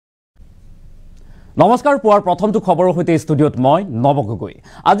নমস্কাৰ পুৱাৰ প্ৰথমটো খবৰৰ সৈতে ষ্টুডিঅ'ত মই নৱগগৈ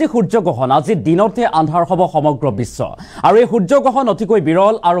আজি সূৰ্যগ্ৰহণ আজি দিনতে আন্ধাৰ হ'ব সমগ্ৰ বিশ্ব আৰু এই সূৰ্যগ্ৰহণ অতিকৈ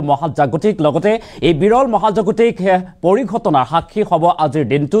বিৰল আৰু মহাজাগতিক লগতে এই বিৰল মহাজাগতিক পৰিঘটনাৰ সাক্ষী হ'ব আজিৰ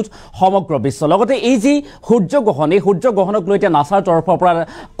দিনটোত সমগ্ৰ বিশ্ব লগতে এই যি সূৰ্যগ্ৰহণ এই সূৰ্যগ্ৰহণক লৈ এতিয়া নাছাৰ তৰফৰ পৰা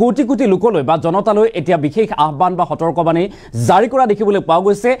কোটি কোটি লোকলৈ বা জনতালৈ এতিয়া বিশেষ আহ্বান বা সতৰ্কবাণী জাৰি কৰা দেখিবলৈ পোৱা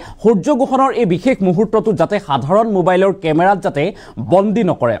গৈছে সূৰ্যগ্ৰহণৰ এই বিশেষ মুহূৰ্তটো যাতে সাধাৰণ মোবাইলৰ কেমেৰাত যাতে বন্দী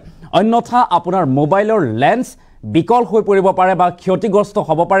নকৰে অন্যথা আপোনাৰ মোবাইলৰ লেন্স বিকল হৈ পৰিব পাৰে বা ক্ষতিগ্ৰস্ত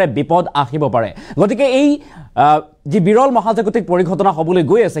হ'ব পাৰে বিপদ আহিব পাৰে গতিকে এই যি বিৰল মহাজাগতিক পৰিঘটনা হ'বলৈ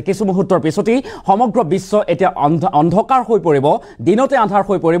গৈ আছে কিছু মুহূৰ্তৰ পিছতেই সমগ্ৰ বিশ্ব এতিয়া অন্ধকাৰ হৈ পৰিব দিনতে আন্ধাৰ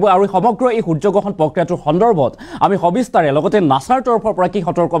হৈ পৰিব আৰু সমগ্ৰ এই সূৰ্যগ্ৰহণ প্ৰক্ৰিয়াটোৰ সন্দৰ্ভত আমি সবিস্তাৰে লগতে নাছাৰ তৰফৰ পৰা কি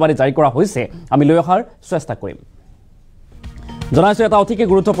সতৰ্কবাণী জাৰি কৰা হৈছে আমি লৈ অহাৰ চেষ্টা কৰিম জনাইছো এটা অতিকে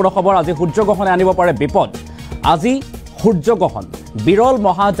গুৰুত্বপূৰ্ণ খবৰ আজি সূৰ্যগ্ৰহণে আনিব পাৰে বিপদ আজি সূৰ্যগ্ৰহণ বিৰল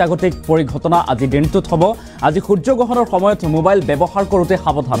মহাজাগতিক পৰিঘটনা আজি দিনটোত হ'ব আজি সূৰ্যগ্ৰহণৰ সময়ত মোবাইল ব্যৱহাৰ কৰোঁতে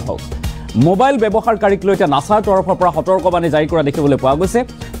সাৱধান হওক মোবাইল ব্যৱহাৰকাৰীক লৈ নাছাৰ তৰফৰ পৰা সতৰ্কবাণী জাৰি কৰা দেখিবলৈ পোৱা গৈছে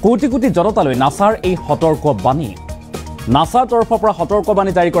কোটি কোটি জনতালৈ নাছাৰ এই সতৰ্কবাণী নাছাৰ তৰফৰ পৰা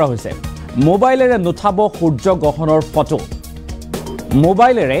সতৰ্কবাণী জাৰি কৰা হৈছে মোবাইলেৰে নুঠাব সূৰ্যগ্ৰহণৰ ফটো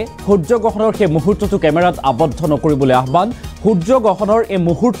মোবাইলেৰে সূৰ্যগ্ৰহণৰ সেই মুহূৰ্তটো কেমেৰাত আবদ্ধ নকৰিবলৈ আহ্বান সূৰ্যগ্ৰহণৰ এই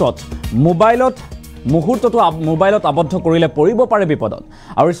মুহূৰ্তত মোবাইলত আবদ্ধ কৰিলে পৰিব পাৰে বিপদত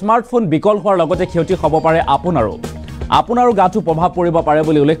আৰু স্মাৰ্টফোন বিকল হোৱাৰ লগতে ক্ষতি হ'ব পাৰে আপোনাৰো গাটো প্ৰভাৱ পৰিব পাৰে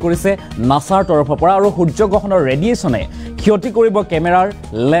বুলি উল্লেখ কৰিছে নাছাৰ তৰফৰ পৰা আৰু সূৰ্যগ্ৰহণৰ ৰেডিয়েশ্যনে ক্ষতি কৰিব কেমেৰাৰ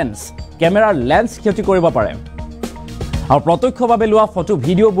লেন্স ক্ষতি কৰিব পাৰে আৰু প্ৰত্যক্ষভাৱে লোৱা ফটো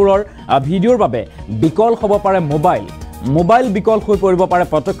ভিডিঅ'ৰ বাবে বিকল হ'ব পাৰে মোবাইল বিকল হৈ পৰিব পাৰে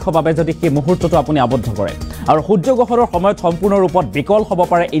প্ৰত্যক্ষভাৱে যদি সেই মুহূৰ্তটো আপুনি আবদ্ধ কৰে আৰু সূৰ্যগ্ৰহণৰ সময়ত সম্পূৰ্ণ ৰূপত বিকল হ'ব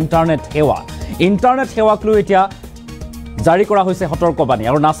পাৰে ইণ্টাৰনেট সেৱাক লৈ এতিয়া জাৰি কৰা হৈছে সতৰ্কবাণী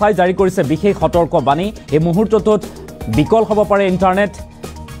আৰু নাছাই জাৰি কৰিছে বিশেষ সতৰ্কবাণী এই মুহূৰ্তটোত বিকল হ'ব পাৰে ইণ্টাৰনেট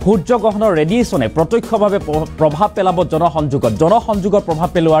সূৰ্যগ্ৰহণৰ ৰেডিয়েশ্যনে প্ৰত্যক্ষভাৱে প্ৰভাৱ পেলাব জনসংযোগত প্ৰভাৱ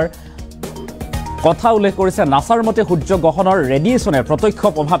পেলোৱাৰ কথা উল্লেখ কৰিছে নাছাৰ মতে সূৰ্যগ্ৰহণৰ ৰেডিয়েশ্যনে প্ৰত্যক্ষ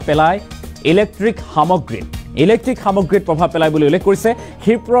প্ৰভাৱ পেলায় ইলেক্ট্ৰিক সামগ্ৰীত প্ৰভাৱ পেলায় বুলি উল্লেখ কৰিছে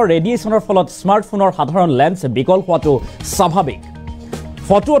ক্ষীপ্ৰ ৰেডিয়েশ্যনৰ ফলত স্মাৰ্টফোনৰ সাধাৰণ লেন্স বিকল হোৱাটো স্বাভাৱিক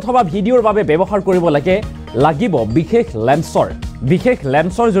ফটো অথবা ভিডিঅ'ৰ বাবে ব্যৱহাৰ কৰিব লাগিব বিশেষ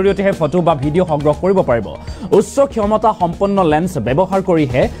লেন্সৰ জৰিয়তেহে ফটো বা ভিডিঅ' সংগ্ৰহ কৰিব পাৰিব উচ্চ ক্ষমতা সম্পন্ন লেন্স ব্যৱহাৰ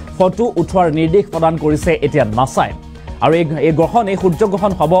কৰিহে ফটো উঠোৱাৰ নিৰ্দেশ প্ৰদান কৰিছে এতিয়া নাছাই আৰু এই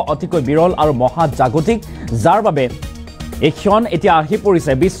সূৰ্যগ্ৰহণ হ'ব অতিকৈ বিৰল আৰু মহাজাগতিক যাৰ বাবে এই ক্ষণ এতিয়া আহি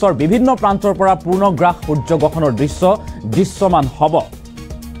পৰিছে বিশ্বৰ বিভিন্ন প্ৰান্তৰ পৰা পূৰ্ণগ্ৰাস সূৰ্যগ্ৰহণৰ দৃশ্যমান হ'ব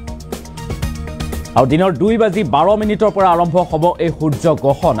আৰু দিনৰ 2:12 পৰা আৰম্ভ হ'ব এই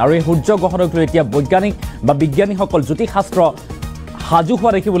সূৰ্যগ্ৰহণ আৰু এই সূৰ্যগ্ৰহণক লৈ এতিয়া বিজ্ঞানীসকল জ্যোতিষশাস্ত্ৰ সাজু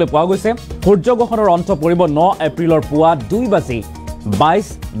হোৱা দেখিবলৈ পোৱা গৈছে সূৰ্যগ্ৰহণৰ অন্ত পৰিব 9 এপ্ৰিলৰ পুৱা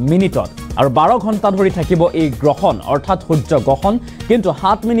 2:22 আৰু 12 ঘণ্টা ধৰি থাকিব এই গ্ৰহণ অৰ্থাৎ সূৰ্যগ্ৰহণ কিন্তু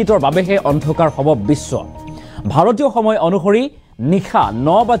 7 মিনিটৰ বাবেহে অন্ধকাৰ হ'ব বিশ্ব ভাৰতীয় সময় অনুসৰি নিশা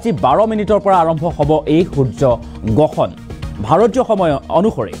 9:12 পৰা আৰম্ভ হ'ব এই সূৰ্যগ্ৰহণ ভাৰতীয় সময়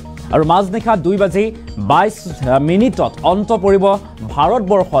অনুসৰি আৰু মাজনিশা 2:22 অন্ত পৰিব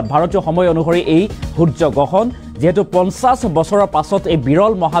ভাৰতীয় সময় অনুসৰি এই সূৰ্যগ্ৰহণ যেহেতু 50 বছৰৰ পাছত এই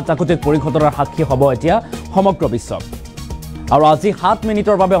বিৰল মহাজাগতিক পৰিঘটনাৰ সাক্ষী হ'ব এতিয়া সমগ্ৰ বিশ্ব আৰু আজি 7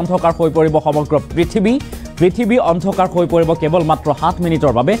 মিনিটৰ বাবে অন্ধকাৰ হৈ পৰিব সমগ্ৰ পৃথিৱী অন্ধকাৰ হৈ পৰিব কেৱল মাত্ৰ 7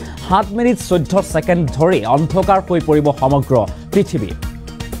 মিনিটৰ বাবে 7 মিনিট 14 ছেকেণ্ড ধৰি অন্ধকাৰ হৈ পৰিব সমগ্ৰ পৃথিৱী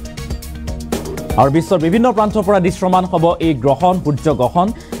আৰু বিশ্বৰ বিভিন্ন প্ৰান্তৰ পৰা দৃশ্যমান হ'ব এই সূৰ্যগ্ৰহণ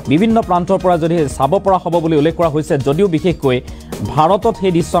বিভিন্ন প্ৰান্তৰ পৰা যদি চাব পৰা হ'ব বুলি উল্লেখ কৰা হৈছে যদিও বিশেষকৈ ভাৰতত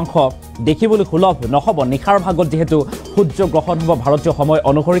সেই দৃশ্যাংশ দেখিবলৈ সুলভ নহ'ব নিশাৰ ভাগত যেহেতু সূৰ্যগ্ৰহণ হ'ব ভাৰতীয় সময়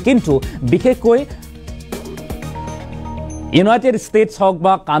অনুসৰি কিন্তু বিশেষকৈ ইউনাইটেড ষ্টেটছ হওক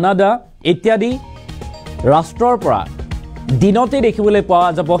বা কানাডা ইত্যাদি ৰাষ্ট্ৰৰ পৰা দিনতে দেখিবলৈ পোৱা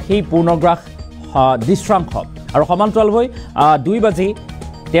যাব সেই পূৰ্ণগ্ৰাস দৃশ্যাংশ আৰু সমান্তৰালভাৱে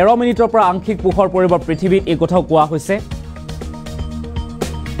 2:13 পৰা আংশিক পোহৰ পৰিব পৃথিৱীত এই কথাও কোৱা হৈছে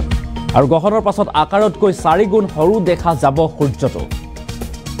আৰু গ্ৰহণৰ পাছত আকাৰতকৈ 4 গুণ সৰু দেখা যাব সূৰ্যটো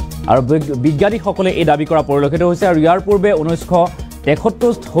আৰু বিজ্ঞানীসকলে এই দাবী কৰা পৰিলক্ষিত হৈছে আৰু ইয়াৰ পূৰ্বে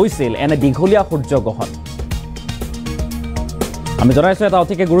 1973 হৈছিল এনে দীঘলীয়া সূৰ্যগ্ৰহণ আমি জনাইছো এটা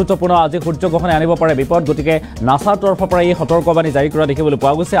অতিকে গুৰুত্বপূৰ্ণ আজি সূৰ্যগ্ৰহণে আনিব পাৰে বিপদ গতিকে নাছাৰ তৰফৰ পৰা এই সতৰ্কবাণী জাৰি কৰা দেখিবলৈ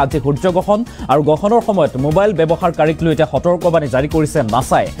পোৱা গৈছে আজি সূৰ্যগ্ৰহণ আৰু গ্ৰহণৰ সময়ত মোবাইল ব্যৱহাৰকাৰীক লৈ এতিয়া সতৰ্কবাণী জাৰি কৰিছে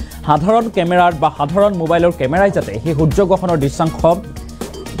নাছাই সাধাৰণ কেমেৰাৰ বা সাধাৰণ মোবাইলৰ কেমেৰাই যাতে সেই সূৰ্যগ্ৰহণৰ দৃশ্যাংশ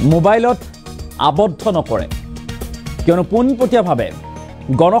মোবাইলত আবদ্ধ নকৰে কিয়নো পোনপটীয়াভাৱে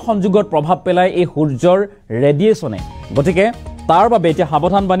গণসংযোগত প্ৰভাৱ পেলায় এই সূৰ্যৰ ৰেডিয়েশ্যনে গতিকে তাৰ বাবে এতিয়া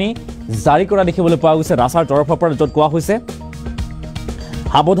সাৱধানবাণী জাৰি কৰা দেখিবলৈ পোৱা গৈছে নাছাৰ তৰফৰ পৰা য'ত কোৱা হৈছে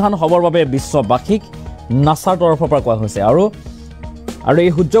সাৱধান হ'বৰ বাবে বিশ্ববাসীক নাছাৰ তৰফৰ পৰা কোৱা হৈছে আৰু এই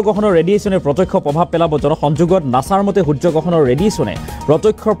সূৰ্যগ্ৰহণৰ ৰেডিয়েশ্যনে প্ৰত্যক্ষ প্ৰভাৱ পেলাব জনসংযোগত নাছাৰ মতে সূৰ্যগ্ৰহণৰ ৰেডিয়েশ্যনে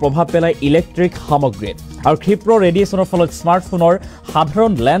প্ৰত্যক্ষ প্ৰভাৱ পেলায় ইলেক্ট্ৰিক সামগ্ৰীত আৰু ক্ষিপ্ৰ ৰেডিয়েশ্যনৰ ফলত স্মাৰ্টফোনৰ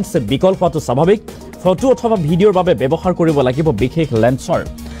সাধাৰণ লেন্স বিকল হোৱাটো স্বাভাৱিক ফটো অথবা ভিডিঅ'ৰ বাবে ব্যৱহাৰ কৰিব লাগিব বিশেষ লেন্সৰ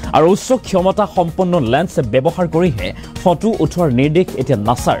আৰু উচ্চ ক্ষমতা সম্পন্ন লেন্স ব্যৱহাৰ কৰিহে ফটো উঠোৱাৰ নিৰ্দেশ এতিয়া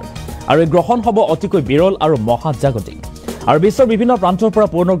নাছাৰ আৰু এই গ্ৰহণ হ'ব অতিকৈ বিৰল আৰু মহাজাগতিক আৰু বিশ্বৰ বিভিন্ন প্ৰান্তৰ পৰা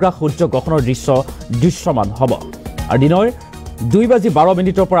পূৰ্ণগ্ৰাস সূৰ্যগ্ৰহণৰ দৃশ্যমান হ'ব আৰু দিনৰ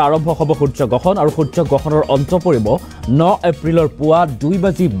 2:12 পৰা আৰম্ভ হ'ব সূৰ্যগ্ৰহণ আৰু সূৰ্যগ্ৰহণৰ অন্ত পৰিব 9 এপ্ৰিলৰ পুৱা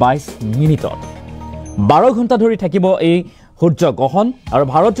 2:22 12 ঘণ্টা ধৰি থাকিব এই সূৰ্যগ্ৰহণ আৰু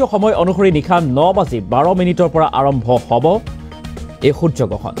ভাৰতীয় সময় অনুসৰি নিশা 9:12 পৰা আৰম্ভ হ'ব এই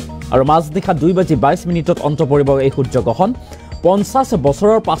সূৰ্যগ্ৰহণ আৰু মাজনিশা 2:22 অন্ত পৰিব এই সূৰ্যগ্ৰহণ 50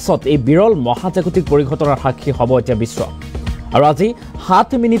 বছৰৰ পাছত এই বিৰল মহাজাগতিক পৰিঘটনাৰ সাক্ষী হ'ব এতিয়া বিশ্ব আৰু আজি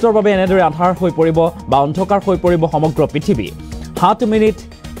 7 মিনিটৰ বাবে এনেদৰে আন্ধাৰ হৈ পৰিব বা অন্ধকাৰ হৈ পৰিব সমগ্ৰ পৃথিৱী 7 মিনিট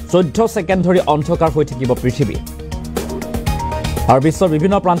 14 ছেকেণ্ড ধৰি অন্ধকাৰ হৈ থাকিব পৃথিৱী আৰু বিশ্বৰ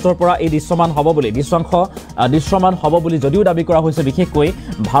বিভিন্ন প্ৰান্তৰ পৰা এই দৃশ্যমান হ'ব বুলি দৃশ্যমান হ'ব বুলি যদিও দাবী কৰা হৈছে বিশেষকৈ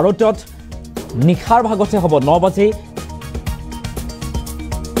ভাৰতত নিশাৰ ভাগতে হ'ব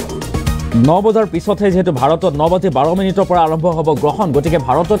 9 বজাৰ পিছতহে যেহেতু ভাৰতত 9:12 পৰা আৰম্ভ হ'ব গ্ৰহণ গতিকে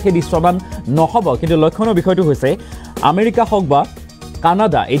ভাৰতত সেই দৃশ্যমান নহ'ব কিন্তু লক্ষণৰ বিষয়টো হৈছে আমেৰিকা হওক বা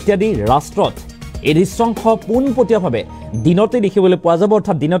কানাডা ইত্যাদি ৰাষ্ট্ৰত এই দৃশ্যাংশ পোনপটীয়াভাৱে দিনতে দেখিবলৈ পোৱা যাব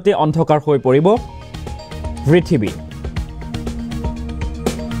অৰ্থাৎ দিনতে অন্ধকাৰ হৈ পৰিব পৃথিৱী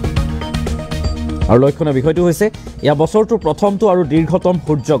আৰু লক্ষণৰ বিষয়টো হৈছে ইয়া বছৰটোৰ প্ৰথমটো আৰু দীৰ্ঘতম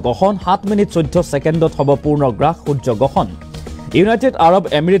সূৰ্যগ্ৰহণ 7 মিনিট 14 ছেকেণ্ডত হ'ব পূৰ্ণগ্ৰাস সূৰ্যগ্ৰহণ ইউনাইটেড আৰব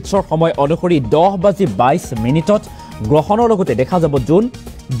এমিৰেটছৰ সময় অনুসৰি 10:22 গ্ৰহণৰ লগতে দেখা যাব জুন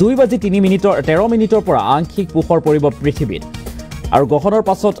 2:13 পৰা আংশিক পোহৰ পৰিব পৃথিৱীত আৰু গ্ৰহণৰ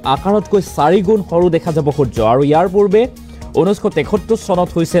পাছত আকাৰতকৈ 4 গুণ সৰু দেখা যাব সূৰ্য আৰু ইয়াৰ পূৰ্বে 1973 চনত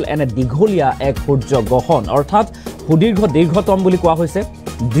হৈছিল এনে দীঘলীয়া এক সূৰ্যগ্ৰহণ অৰ্থাৎ দীৰ্ঘতম বুলি কোৱা হৈছে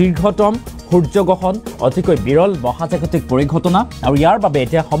দীৰ্ঘতম সূৰ্যগ্ৰহণ অতিকৈ বিৰল মহাজাগতিক পৰিঘটনা আৰু ইয়াৰ বাবে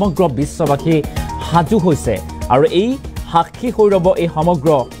এতিয়া সমগ্ৰ বিশ্ববাসী সাজু হৈছে আৰু এই সাক্ষী হৈ ৰব এই সমগ্ৰ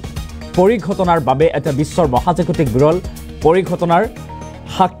পৰিঘটনাৰ বাবে এটা বিশ্বৰ মহাজাগতিক বিৰল পৰিঘটনাৰ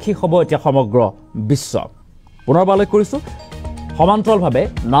সাক্ষী হ'ব এতিয়া সমগ্ৰ বিশ্ব পুনৰবাৰ উল্লেখ কৰিছো সমান্তৰালভাৱে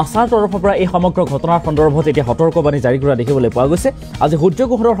নাছাৰ তৰফৰ পৰা এই সমগ্ৰ ঘটনাৰ সন্দৰ্ভত এতিয়া সতৰ্কবাণী জাৰি কৰা দেখিবলৈ পোৱা গৈছে আজি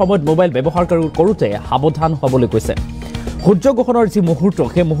সূৰ্যগ্ৰহণৰ সময়ত মোবাইল ব্যৱহাৰ কৰোঁতে সাৱধান হ'বলৈ কৈছে সূৰ্যগ্ৰহণৰ যি মুহূৰ্ত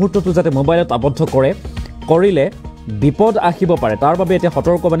সেই মুহূৰ্তটো যাতে মোবাইলত আবদ্ধ কৰিলে বিপদ আহিব পাৰে তাৰ বাবে এতিয়া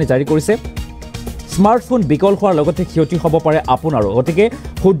সতৰ্কবাণী জাৰি কৰিছে স্মাৰ্টফোন বিকল হোৱাৰ লগতে ক্ষতি হ'ব পাৰে আপোনাৰো গতিকে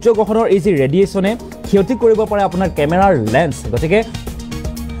সূৰ্যগ্ৰহণৰ এই যি ৰেডিয়েশ্যনে ক্ষতি কৰিব পাৰে আপোনাৰ কেমেৰাৰ লেন্স গতিকে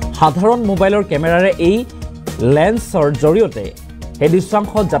সাধাৰণ মোবাইলৰ কেমেৰাৰে এই লেন্সৰ জৰিয়তে সেই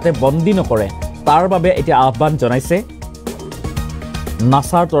দৃশ্যাংশ যাতে বন্দী নকৰে তাৰ বাবে এতিয়া আহ্বান জনাইছে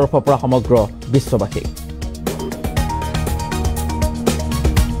নাছাৰ তৰফৰ পৰা সমগ্ৰ বিশ্ববাসীক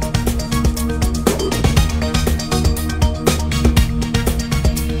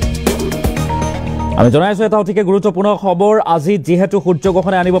আমি জনাইছো এটা অতিকে গুৰুত্বপূৰ্ণ খবৰ আজি যেহেতু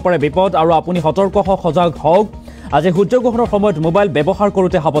সূৰ্যগ্ৰহণে আনিব পাৰে বিপদ আৰু আপুনি সতৰ্ক সজাগ হওক আজি সূৰ্যগ্ৰহণৰ সময়ত মোবাইল ব্যৱহাৰ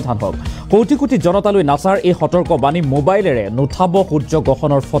কৰোঁতে সাৱধান হওক কোটি কোটি জনতালৈ নাছাৰ এই সতৰ্কবাণী মোবাইলেৰে নুঠাব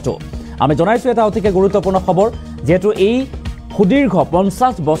সূৰ্যগ্ৰহণৰ ফটো আমি জনাইছো এটা অতিকে গুৰুত্বপূৰ্ণ খবৰ যেহেতু এই সুদীৰ্ঘ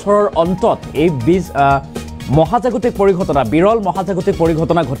 50 বছৰৰ অন্তত এই মহাজাগতিক পৰিঘটনা বিৰল মহাজাগতিক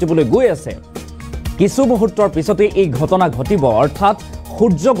পৰিঘটনা ঘটিবলৈ গৈ আছে কিছু মুহূৰ্তৰ পিছতে এই ঘটনা ঘটিব অৰ্থাৎ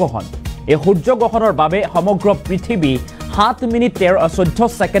সূৰ্যগ্ৰহণ এই সূৰ্যগ্ৰহণৰ বাবে সমগ্ৰ পৃথিৱী 7 মিনিট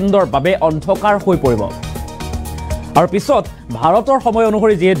 14 ছেকেণ্ডৰ বাবে অন্ধকাৰ হৈ পৰিব আৰু পিছত ভাৰতৰ সময়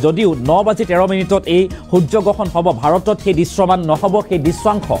অনুসৰি যদিও 9:13 এই সূৰ্যগ্ৰহণ হ'ব ভাৰতত সেই দৃশ্যমান নহ'ব সেই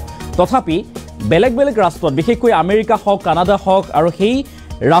দৃশ্যাংশ তথাপি বেলেগ ৰাষ্ট্ৰত বিশেষকৈ আমেৰিকা হওক কানাডা হওক আৰু সেই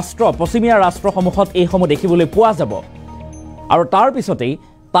পশ্চিমীয়া ৰাষ্ট্ৰসমূহত এইসমূহ দেখিবলৈ পোৱা যাব আৰু তাৰ পিছতেই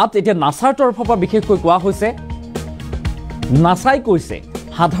তাত এতিয়া নাছাৰ তৰফৰ পৰা বিশেষকৈ কোৱা হৈছে নাছাই কৈছে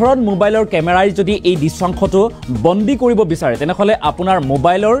সাধাৰণ মোবাইলৰ কেমেৰাই যদি এই দৃশ্যাংশটো বন্দী কৰিব বিচাৰে তেনেহ'লে আপোনাৰ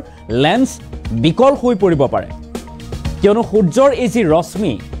মোবাইলৰ লেন্স বিকল হৈ পৰিব পাৰে কিয়নো সূৰ্যৰ এই যি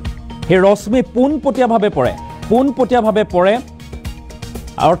ৰশ্মি সেই ৰশ্মি পোনপটীয়াভাৱে পৰে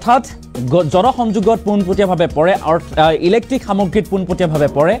অৰ্থাৎ জনসংযোগত পোনপটীয়াভাৱে পৰে ইলেক্ট্ৰিক সামগ্ৰীত পোনপটীয়াভাৱে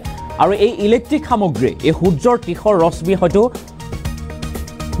পৰে আৰু এই ইলেক্ট্ৰিক সামগ্ৰী এই সূৰ্যৰ তীখৰ ৰশ্মি হয়তো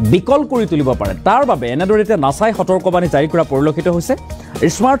বিকল কৰি তুলিব পাৰে তাৰ বাবে এনেদৰে নাছাই সতৰ্কবাণী জাৰি কৰা পৰিলক্ষিত হৈছে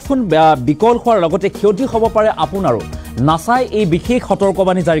স্মাৰ্টফোন বিকল হোৱাৰ লগতে ক্ষতি হ'ব পাৰে আপোনাৰো নাছাই এই বিশেষ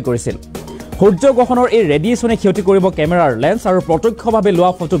সতৰ্কবাণী জাৰি কৰিছিল সূৰ্যগ্ৰহণৰ এই ৰেডিয়েশ্যনে ক্ষতি কৰিব কেমেৰাৰ লেন্স আৰু প্ৰত্যক্ষভাৱে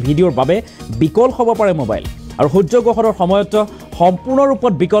লোৱা ফটো ভিডিঅ'ৰ বাবে বিকল হ'ব পাৰে মোবাইল আৰু সূৰ্যগ্ৰহণৰ সময়ত সম্পূৰ্ণ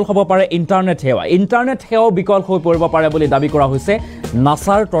ৰূপত বিকল হ'ব পাৰে ইণ্টাৰনেট সেৱাও বিকল হৈ পৰিব পাৰে বুলি দাবী কৰা হৈছে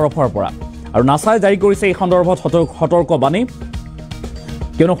নাছাৰ তৰফৰ পৰা আৰু নাছাই জাৰি কৰিছে এই সন্দৰ্ভত সতৰ্কবাণী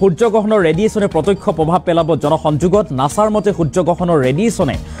কিয়নো সূৰ্যগ্ৰহণৰ ৰেডিয়েশ্যনে প্ৰত্যক্ষ প্ৰভাৱ পেলাব জনসংযোগত নাছাৰ মতে সূৰ্যগ্ৰহণৰ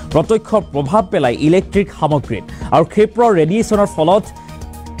ৰেডিয়েশ্যনে প্ৰত্যক্ষ প্ৰভাৱ পেলায় ইলেক্ট্ৰিক সামগ্ৰীত আৰু ক্ষিপ্ৰ ৰেডিয়েশ্যনৰ ফলত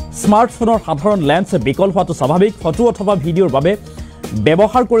স্মাৰ্টফোনৰ সাধাৰণ লেন্স বিকল হোৱাটো স্বাভাৱিক ফটো অথবা ভিডিঅ'ৰ বাবে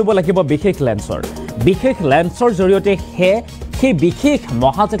ব্যৱহাৰ কৰিব লাগিব বিশেষ লেন্সৰ জৰিয়তে সেই বিশেষ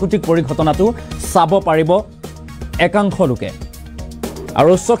মহাজাগতিক পৰিঘটনাটো চাব পাৰিব একাংশ লোকে আৰু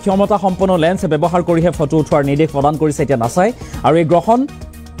উচ্চ ক্ষমতা সম্পন্ন লেন্স ব্যৱহাৰ কৰিহে ফটো উঠোৱাৰ নিৰ্দেশ প্ৰদান কৰিছে এতিয়া নাছাই আৰু এই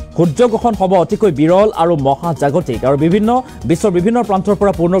সূৰ্যগ্ৰহণ হ'ব অতিকৈ বিৰল আৰু মহাজাগতিক আৰু বিশ্বৰ বিভিন্ন প্ৰান্তৰ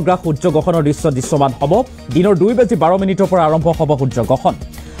পৰা পূৰ্ণগ্ৰাস সূৰ্যগ্ৰহণৰ দৃশ্যমান হ'ব দিনৰ 2:12 পৰা আৰম্ভ হ'ব সূৰ্যগ্ৰহণ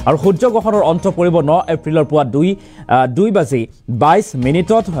আৰু সূৰ্যগ্ৰহণৰ অন্ত পৰিব 9 এপ্ৰিলৰ পুৱা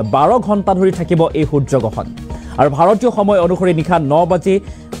 2:22 12 ঘণ্টা ধৰি থাকিব এই সূৰ্যগ্ৰহণ আৰু ভাৰতীয় সময় অনুসৰি নিশা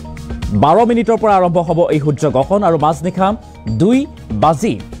 9:12 পৰা আৰম্ভ হ'ব এই সূৰ্যগ্ৰহণ আৰু মাজনিশা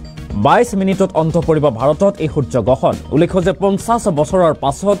 2:22 অন্ত পৰিব ভাৰতত এই সূৰ্যগ্ৰহণ উল্লেখ্য যে 50 বছৰৰ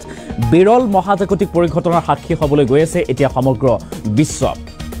পাছত বিৰল মহাজাগতিক পৰিঘটনাৰ সাক্ষী হ'বলৈ গৈ আছে এতিয়া সমগ্ৰ বিশ্ব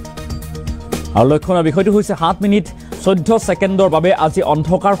আৰু লক্ষণৰ বিষয়টো হৈছে 7 মিনিট 14 ছেকেণ্ডৰ বাবে আজি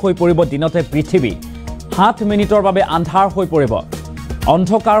অন্ধকাৰ হৈ পৰিব দিনতে পৃথিৱী 7 মিনিটৰ বাবে আন্ধাৰ হৈ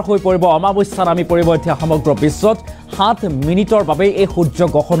পৰিব অমাৱস্যা নামি পৰিব এতিয়া সমগ্ৰ বিশ্বত 7 মিনিটৰ বাবে এই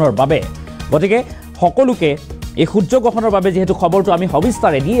সূৰ্যগ্ৰহণৰ বাবে গতিকে সকলোকে এই সূৰ্যগ্ৰহণৰ বাবে যেহেতু খবৰটো আমি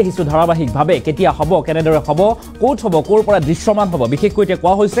সবিস্তাৰে দি আহিছোঁ ধাৰাবাহিকভাৱে কেতিয়া হ'ব কেনেদৰে হ'ব ক'ত হ'ব ক'ৰ পৰা দৃশ্যমান হ'ব বিশেষকৈ এতিয়া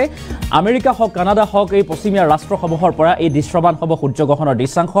কোৱা হৈছে আমেৰিকা হওক কানাডা হওক এই পশ্চিমীয়া ৰাষ্ট্ৰসমূহৰ পৰা এই দৃশ্যমান হ'ব সূৰ্যগ্ৰহণৰ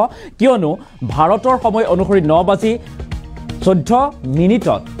দৃশ্যাংশ কিয়নো ভাৰতৰ সময় অনুসৰি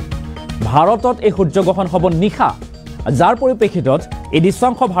 9:14 ভাৰতত এই সূৰ্যগ্ৰহণ হ'ব নিশা যাৰ পৰিপ্ৰেক্ষিতত এই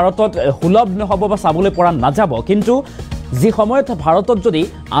দৃশ্যাংশ ভাৰতত সুলভ নহ'ব বা চাবলৈ পৰা নাযাব কিন্তু যি সময়ত ভাৰতত যদি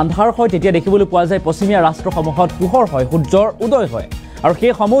আন্ধাৰ হয় তেতিয়া দেখিবলৈ পোৱা যায় পশ্চিমীয়া ৰাষ্ট্ৰসমূহত পোহৰ হয় সূৰ্যৰ উদয় হয় আৰু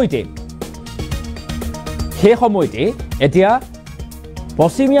সেই সময়তে এতিয়া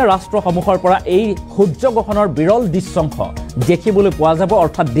পশ্চিমীয়া ৰাষ্ট্ৰসমূহৰ পৰা এই সূৰ্যগ্ৰহণৰ বিৰল দৃশ্যাংশ দেখিবলৈ পোৱা যাব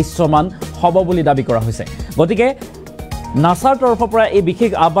অৰ্থাৎ দৃশ্যমান হ'ব বুলি দাবী কৰা হৈছে গতিকে নাছাৰ তৰফৰ পৰা এই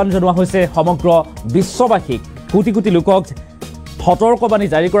বিশেষ আহ্বান জনোৱা হৈছে সমগ্ৰ বিশ্ববাসীক কোটি লোকক সতৰ্কবাণী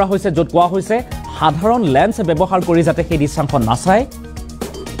জাৰি কৰা হৈছে য'ত কোৱা হৈছে সাধাৰণ লেন্স ব্যৱহাৰ কৰি যাতে সেই দৃশ্যাংশ নাচায়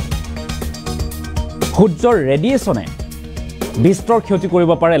সূৰ্যৰ ৰেডিয়েশ্যনে বিস্তৰ ক্ষতি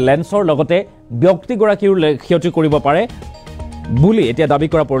কৰিব পাৰে লেন্সৰ লগতে ব্যক্তিগৰাকীৰ ক্ষতি কৰিব পাৰে বুলি এতিয়া দাবী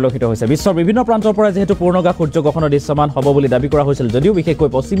কৰা পৰিলক্ষিত হৈছে বিশ্বৰ বিভিন্ন প্ৰান্তৰ পৰা যেহেতু পূৰ্ণগ্ৰাস সূৰ্যগ্ৰহণৰ দৃশ্যমান হ'ব বুলি দাবী কৰা হৈছিল যদিও বিশেষকৈ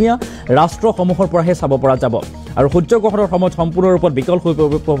পশ্চিমীয়া ৰাষ্ট্ৰসমূহৰ পৰাহে চাব পৰা যাব আৰু সূৰ্যগ্ৰহণৰ সময়ত সম্পূৰ্ণৰূপত বিকল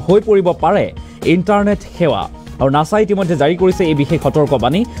হৈ পৰিব পাৰে ইণ্টাৰনেট সেৱা আৰু নাছাই ইতিমধ্যে জাৰি কৰিছে এই বিশেষ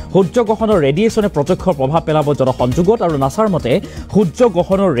সতৰ্কবাণী সূৰ্যগ্ৰহণৰ ৰেডিয়েশ্যনে প্ৰত্যক্ষ প্ৰভাৱ পেলাব জনসংযোগত আৰু নাছাৰ মতে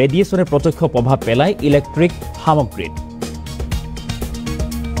সূৰ্যগ্ৰহণৰ ৰেডিয়েশ্যনে প্ৰত্যক্ষ প্ৰভাৱ পেলায় ইলেক্ট্ৰিক সামগ্ৰীত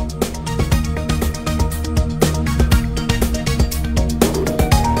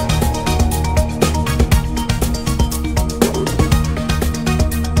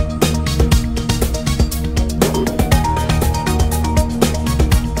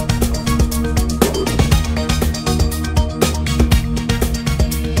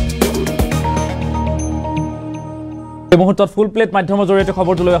এই মুহূৰ্তত ফুল প্লেট মাধ্যমৰ জৰিয়তে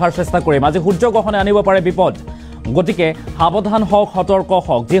খবৰটো লৈ অহাৰ চেষ্টা কৰিম আজি সূৰ্যগ্ৰহণে আনিব পাৰে বিপদ গতিকে সাৱধান হওক সতৰ্ক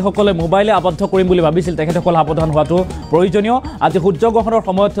হওক যিসকলে মোবাইলে আবদ্ধ কৰিম বুলি ভাবিছিল তেখেতসকল সাৱধান হোৱাটো প্ৰয়োজনীয় আজি সূৰ্যগ্ৰহণৰ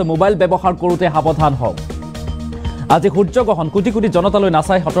সময়ত মোবাইল ব্যৱহাৰ কৰোঁতে সাৱধান হওক আজি সূৰ্যগ্ৰহণ কোটি জনতালৈ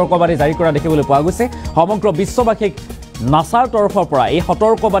নাছাই সতৰ্কবাণী জাৰি কৰা দেখিবলৈ পোৱা গৈছে সমগ্ৰ বিশ্ববাসীক নাছাৰ তৰফৰ পৰা এই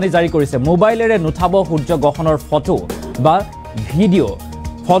সতৰ্কবাণী জাৰি কৰিছে মোবাইলেৰে নুঠাব সূৰ্যগ্ৰহণৰ ফটো বা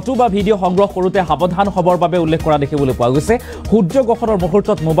ভিডিঅ' সংগ্ৰহ কৰোঁতে সাৱধান হ'বৰ বাবে উল্লেখ কৰা দেখিবলৈ পোৱা গৈছে সূৰ্যগ্ৰহণৰ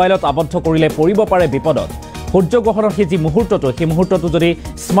মুহূৰ্তত মোবাইলত আবদ্ধ কৰিলে পৰিব পাৰে বিপদত সূৰ্যগ্ৰহণৰ সেই মুহূৰ্তটো যদি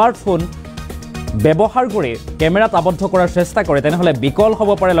স্মাৰ্টফোন ব্যৱহাৰ কৰি কেমেৰাত আবদ্ধ কৰাৰ চেষ্টা কৰে তেনেহ'লে বিকল হ'ব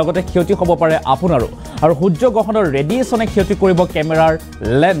পাৰে লগতে ক্ষতি হ'ব পাৰে আপোনাৰো আৰু সূৰ্যগ্ৰহণৰ ৰেডিয়েশ্যনে ক্ষতি কৰিব কেমেৰাৰ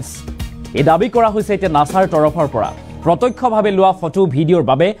লেন্স এই দাবী কৰা হৈছে এতিয়া নাছাৰ তৰফৰ পৰা প্ৰত্যক্ষভাৱে লোৱা ফটো ভিডিঅ'ৰ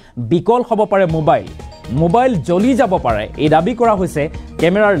বাবে বিকল হ'ব পাৰে মোবাইল জ্বলি যাব পাৰে এই দাবী কৰা হৈছে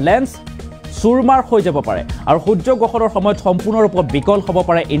কেমেৰাৰ লেন্স চুৰমাৰ হৈ যাব পাৰে আৰু সূৰ্যগ্ৰহণৰ সময়ত সম্পূৰ্ণৰূপত বিকল হ'ব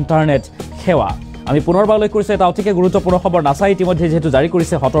পাৰে ইণ্টাৰনেট সেৱা আমি পুনৰবাৰ উল্লেখ কৰিছোঁ এটা অতিকে গুৰুত্বপূৰ্ণ খবৰ নাছাই ইতিমধ্যে যেহেতু জাৰি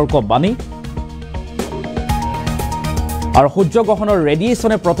কৰিছে সতৰ্কবাণী আৰু সূৰ্যগ্ৰহণৰ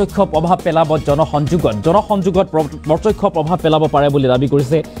ৰেডিয়েশ্যনে প্ৰত্যক্ষ প্ৰভাৱ পেলাব জনসংযোগত প্ৰত্যক্ষ প্ৰভাৱ পেলাব পাৰে বুলি দাবী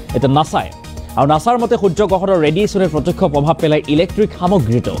কৰিছে এটা নাছাই আৰু নাছাৰ মতে সূৰ্যগ্ৰহণৰ ৰেডিয়েশ্যনে প্ৰত্যক্ষ প্ৰভাৱ পেলায় ইলেক্ট্ৰিক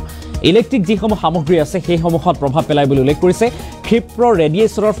সামগ্ৰীটো ইলেক্ট্ৰিক যিসমূহ সামগ্ৰী আছে সেইসমূহত প্ৰভাৱ পেলাই বুলি উল্লেখ কৰিছে ক্ষিপ্ৰ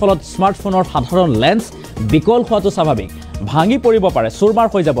ৰেডিয়েচনৰ ফলত স্মাৰ্টফোনৰ সাধাৰণ লেন্স বিকল হোৱাটো স্বাভাৱিক ভাঙি পৰিব পাৰে চুৰমাৰ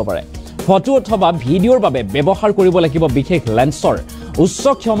হৈ যাব পাৰে ফটো অথবা ভিডিঅ'ৰ বাবে ব্যৱহাৰ কৰিব লাগিব বিশেষ লেন্সৰ উচ্চ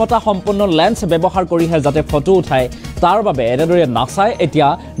ক্ষমতা সম্পন্ন লেন্স ব্যৱহাৰ কৰিহে যাতে ফটো উঠায় তাৰ বাবে এনেদৰে নাছাই এতিয়া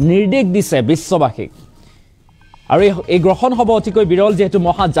নিৰ্দেশ দিছে বিশ্ববাসীক আৰু এই গ্ৰহণ হ'ব অতিকৈ বিৰল যেহেতু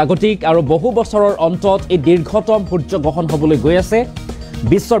মহাজাগতিক আৰু বহু বছৰৰ অন্তত এই দীৰ্ঘতম সূৰ্য গ্ৰহণ হ'বলৈ গৈ আছে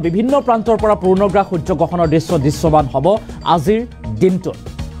বিশ্বৰ বিভিন্ন প্ৰান্তৰ পৰা পূৰ্ণগ্ৰাস সূৰ্য গ্ৰহণৰ দৃশ্যমান হ'ব আজিৰ দিনটোত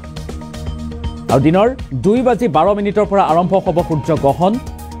আৰু দিনৰ 2:12 পৰা আৰম্ভ হ'ব সূৰ্য গ্ৰহণ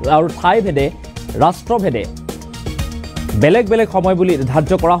আৰু ঠাইভেদে ৰাষ্ট্ৰভেদে বেলেগ বেলেগ সময় বুলি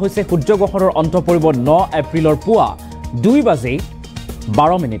ধাৰ্য কৰা হৈছে সূৰ্য গ্ৰহণৰ অন্ত পৰিব 9 এপ্ৰিলৰ পুৱা 2:12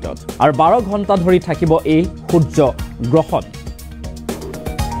 আৰু 12 ঘণ্টা ধৰি থাকিব এই সূৰ্য গ্ৰহণ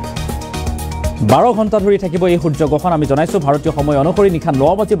 12 ঘণ্টা ধৰি থাকিব এই সূৰ্য গ্ৰহণ আমি জনাইছো ভাৰতীয় সময় অনুসৰি নিশা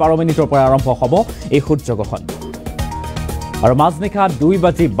 9:12 পৰা আৰম্ভ হ'ব এই সূৰ্য গ্ৰহণ আৰু মাজনিশা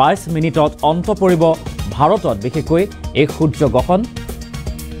 2:22 অন্ত পৰিব ভাৰতত বিশেষকৈ এই সূৰ্য গ্ৰহণ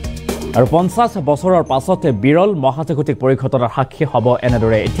আৰু 50 বছৰৰ পাছতে বিৰল মহাজাগতিক পৰিঘটনাৰ সাক্ষী হ'ব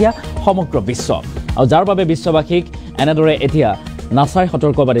এনেদৰে এতিয়া সমগ্ৰ বিশ্ব আৰু যাৰ বাবে বিশ্ববাসীক এনেদৰে এতিয়া নাছাই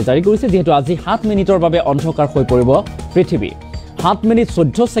সতৰ্কবাণী জাৰি কৰিছে যেহেতু আজি 7 মিনিটৰ বাবে অন্ধকাৰ হৈ পৰিব পৃথিৱী 7 মিনিট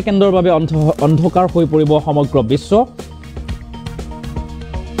 14 ছেকেণ্ডৰ বাবে অন্ধকাৰ হৈ পৰিব সমগ্ৰ বিশ্ব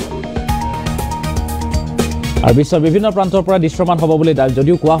আৰু বিশ্বৰ বিভিন্ন প্ৰান্তৰ পৰা দৃশ্যমান হ'ব বুলি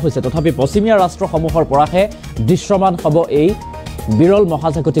যদিও কোৱা হৈছে তথাপি পশ্চিমীয়া ৰাষ্ট্ৰসমূহৰ পৰাহে দৃশ্যমান হ'ব এই বিৰল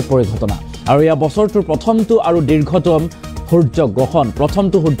মহাজাগতিক পৰিঘটনা আৰু ইয়া বছৰটোৰ প্ৰথমটো আৰু দীৰ্ঘতম সূৰ্য গ্ৰহণ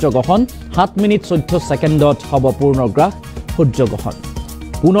প্ৰথমটো সূৰ্য গ্ৰহণ 7 মিনিট 14 ছেকেণ্ডত হ'ব পূৰ্ণগ্ৰাস সূৰ্য গ্ৰহণ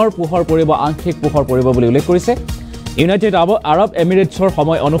পুনৰ পোহৰ পৰিব আংশিক পোহৰ পৰিব বুলি উল্লেখ কৰিছে ইউনাইটেড আৰব এমিৰেটছৰ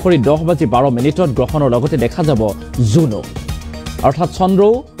সময় অনুসৰি 10:12 গ্ৰহণৰ লগতে দেখা যাব জুনো অৰ্থাৎ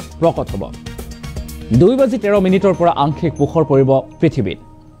চন্দ্ৰও প্ৰকট হ'ব 2:13 পৰা আংশিক পোহৰ পৰিব পৃথিৱীত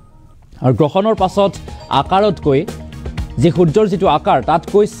আৰু গ্ৰহণৰ পাছত আকাৰতকৈ যে সূৰ্যৰ যিটো আকাৰ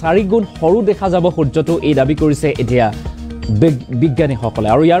তাতকৈ 4 গুণ সৰু দেখা যাব সূৰ্যটো এই দাবী কৰিছে এতিয়া বিজ্ঞানীসকলে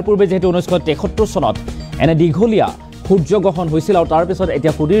আৰু ইয়াৰ পূৰ্বে যেহেতু 1973 চনত এনে দীঘলীয়া সূৰ্য গ্ৰহণ হৈছিল আৰু তাৰ পিছত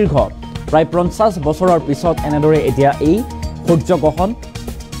এতিয়া সুদীৰ্ঘ প্ৰায় 50 বছৰৰ পিছত এনেদৰে এতিয়া এই সূৰ্য গ্ৰহণ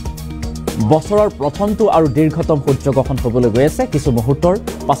বছৰৰ প্ৰথমটো আৰু দীৰ্ঘতম সূৰ্য গ্ৰহণ হ'বলৈ গৈ আছে কিছু মুহূৰ্তৰ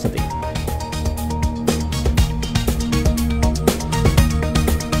পাছতে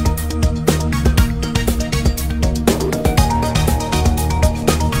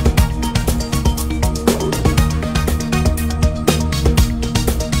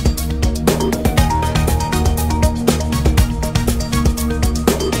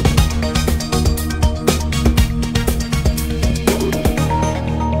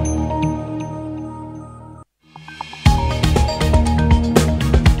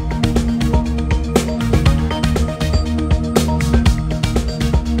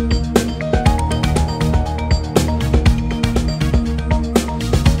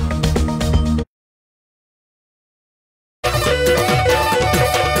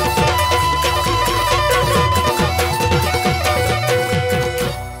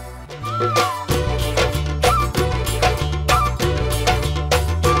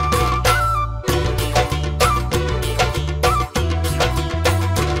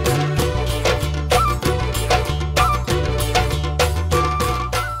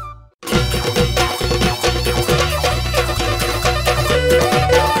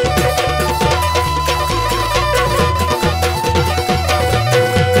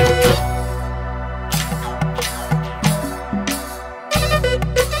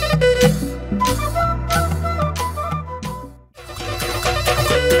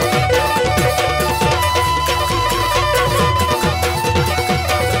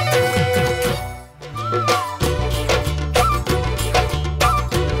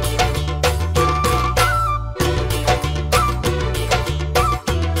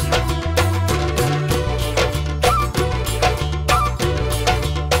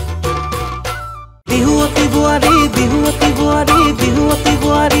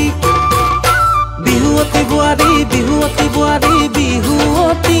বিহুৱতী বোৱাৰী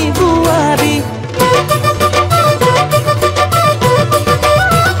বিহুৱতী বোৱাৰী